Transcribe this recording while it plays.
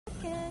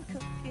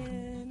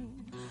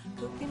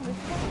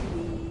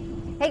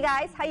Hey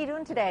guys, how you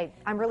doing today?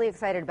 I'm really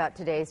excited about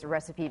today's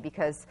recipe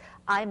because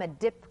I'm a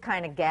dip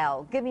kind of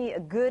gal. Give me a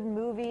good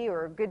movie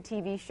or a good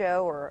TV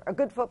show or a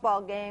good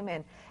football game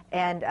and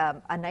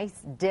a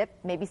nice dip,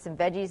 maybe some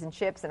veggies and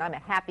chips, and I'm a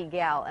happy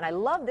gal. And I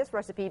love this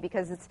recipe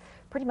because it's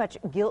pretty much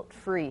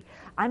guilt-free.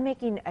 I'm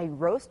making a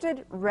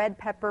roasted red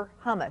pepper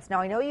hummus.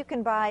 Now I know you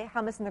can buy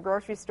hummus in the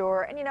grocery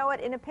store, and you know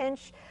what, in a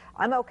pinch,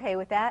 I'm okay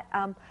with that.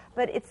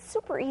 But it's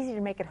super easy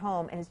to make at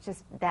home, and it's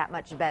just that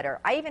much better.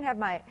 I even have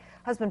my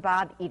husband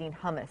Bob eating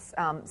hummus.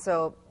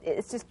 So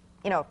it's just,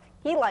 you know,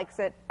 he likes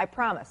it. I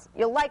promise.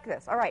 You'll like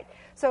this. All right.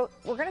 So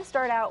we're going to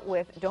start out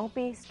with, don't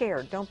be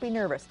scared. Don't be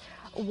nervous.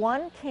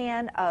 1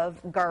 can of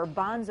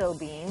garbanzo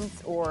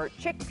beans or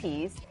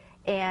chickpeas.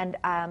 And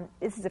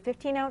this is a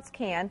 15-ounce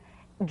can.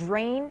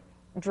 Drain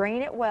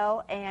it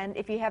well. And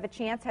if you have a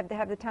chance, have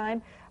the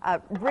time,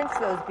 rinse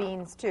those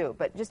beans too.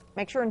 But just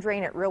make sure and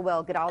drain it real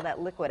well. Get all that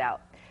liquid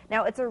out.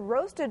 Now, it's a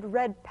roasted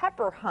red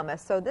pepper hummus,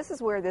 so this is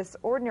where this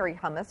ordinary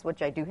hummus,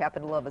 which I do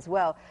happen to love as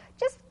well,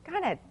 just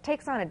kind of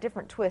takes on a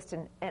different twist,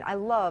 and I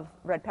love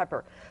red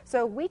pepper.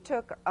 So we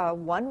took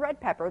 1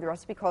 red pepper, the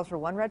recipe calls for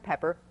 1 red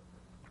pepper,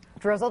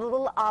 drizzled a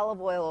little olive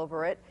oil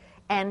over it,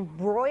 and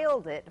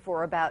broiled it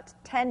for about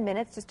 10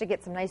 minutes just to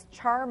get some nice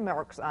char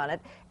marks on it,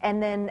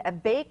 and then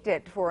baked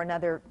it for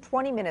another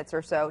 20 minutes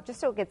or so, just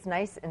so it gets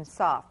nice and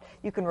soft.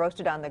 You can roast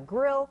it on the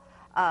grill.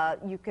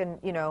 You can,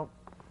 you know,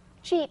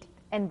 cheat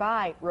and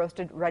buy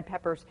roasted red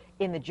peppers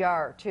in the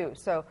jar too.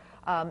 So,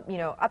 you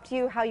know, up to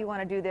you how you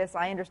want to do this.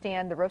 I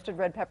understand the roasted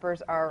red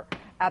peppers are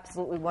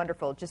absolutely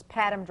wonderful. Just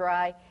pat them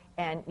dry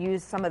and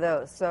use some of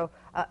those. So,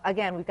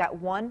 again, we've got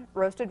 1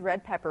 roasted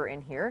red pepper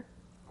in here.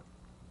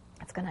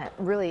 It's going to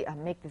really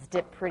make this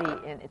dip pretty,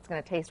 and it's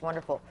going to taste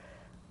wonderful.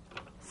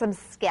 Some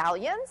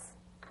scallions,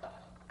 a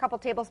couple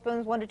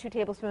tablespoons, 1 to 2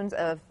 tablespoons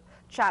of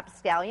chopped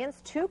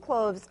scallions, 2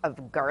 cloves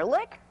of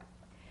garlic.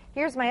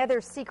 Here's my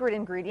other secret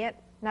ingredient.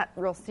 Not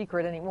real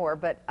secret anymore,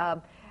 but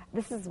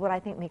this is what I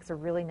think makes a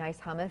really nice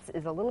hummus,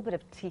 is a little bit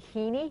of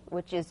tahini,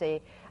 which is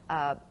a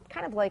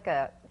kind of like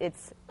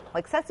it's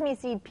like sesame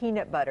seed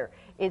peanut butter.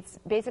 It's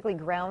basically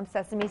ground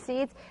sesame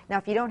seeds. Now,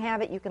 if you don't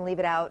have it, you can leave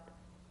it out.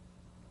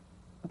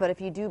 But if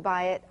you do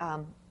buy it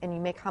and you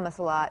make hummus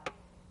a lot,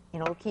 you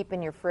know, it'll keep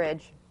in your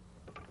fridge.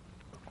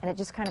 And it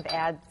just kind of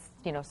adds,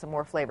 you know, some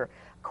more flavor.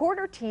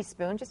 1/4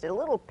 teaspoon, just a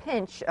little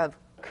pinch of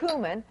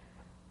cumin,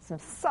 some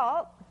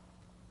salt,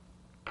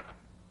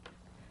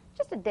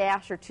 just a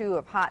dash or 2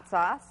 of hot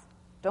sauce.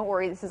 Don't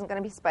worry, this isn't going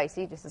to be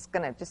spicy. This is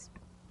going to just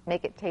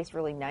make it taste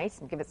really nice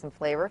and give it some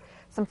flavor.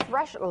 Some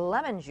fresh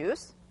lemon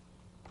juice,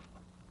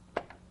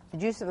 the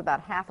juice of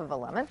about half of a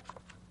lemon.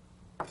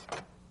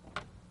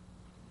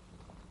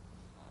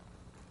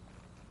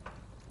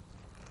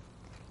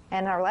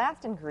 And our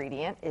last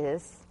ingredient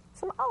is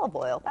some olive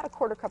oil, about a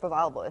 1/4 cup of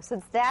olive oil. So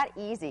it's that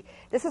easy.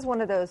 This is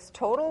one of those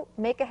total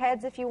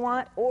make-aheads if you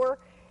want, or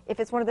if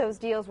it's one of those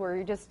deals where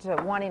you're just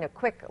wanting a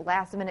quick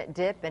last-minute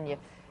dip and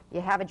you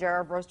have a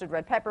jar of roasted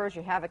red peppers,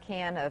 you have a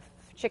can of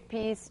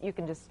chickpeas, you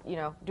can just, you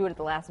know, do it at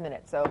the last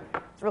minute. So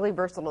it's really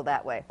versatile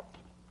that way.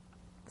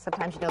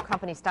 Sometimes, you know,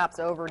 company stops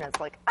over and it's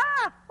like,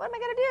 what am I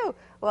going to do?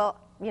 Well,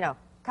 you know,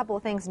 a couple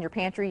of things in your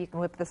pantry, you can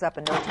whip this up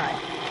in no time.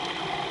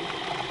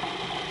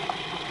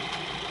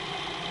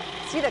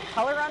 See the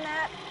color on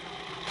that?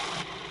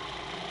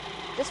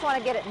 Just want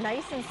to get it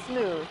nice and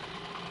smooth.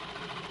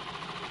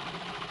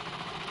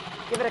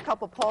 Give it a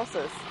couple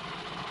pulses.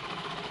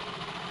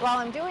 While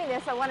I'm doing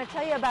this, I want to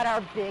tell you about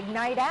our big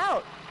night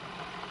out.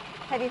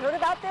 Have you heard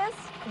about this?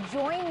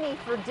 Join me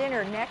for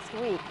dinner next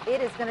week.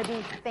 It is going to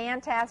be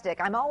fantastic.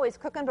 I'm always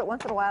cooking, but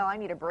once in a while I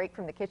need a break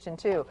from the kitchen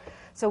too.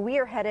 So we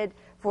are headed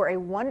for a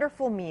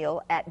wonderful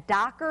meal at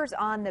Dockers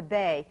on the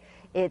Bay.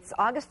 It's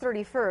August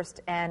 31st,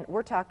 and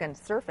we're talking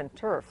surf and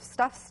turf,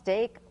 stuffed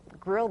steak,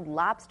 grilled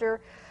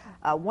lobster,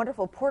 a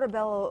wonderful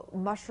portobello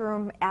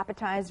mushroom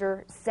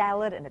appetizer,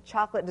 salad, and a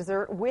chocolate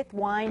dessert with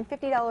wine,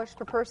 $50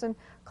 per person.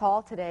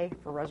 Call today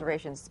for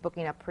reservations. It's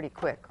booking up pretty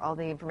quick. All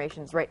the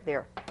information is right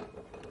there.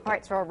 All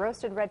right, so our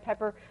roasted red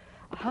pepper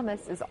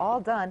hummus is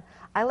all done.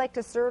 I like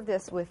to serve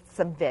this with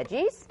some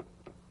veggies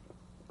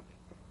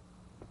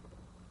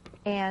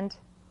and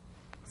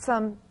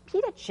some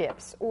pita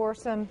chips or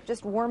some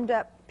just warmed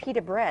up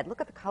pita bread. Look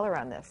at the color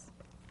on this.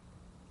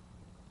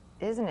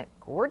 Isn't it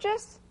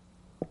gorgeous?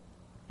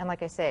 And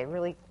like I say,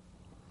 really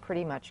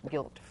pretty much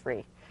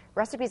guilt-free.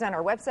 Recipes on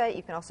our website.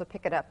 You can also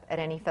pick it up at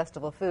any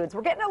Festival Foods.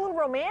 We're getting a little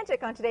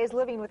romantic on today's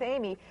Living with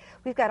Amy.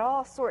 We've got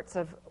all sorts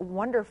of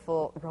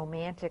wonderful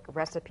romantic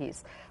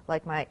recipes,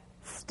 like my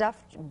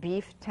stuffed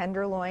beef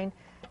tenderloin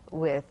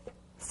with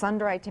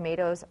sun-dried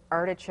tomatoes,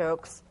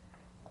 artichokes,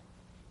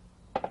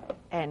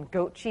 and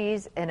goat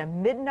cheese, and a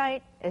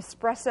midnight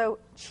espresso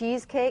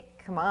cheesecake.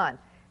 Come on.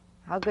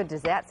 How good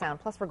does that sound?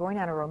 Plus, we're going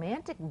on a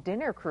romantic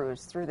dinner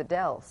cruise through the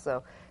Dells,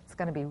 so it's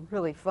going to be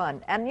really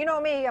fun. And you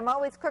know me, I'm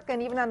always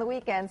cooking, even on the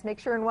weekends. Make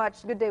sure and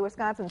watch Good Day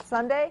Wisconsin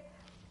Sunday.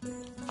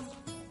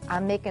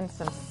 I'm making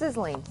some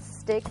sizzling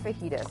steak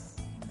fajitas.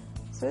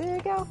 So there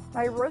you go,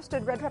 my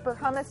roasted red pepper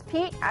hummus.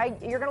 Pete,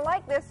 you're going to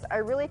like this. I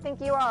really think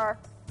you are.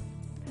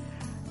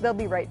 They'll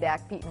be right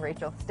back. Pete and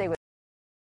Rachel, stay with us.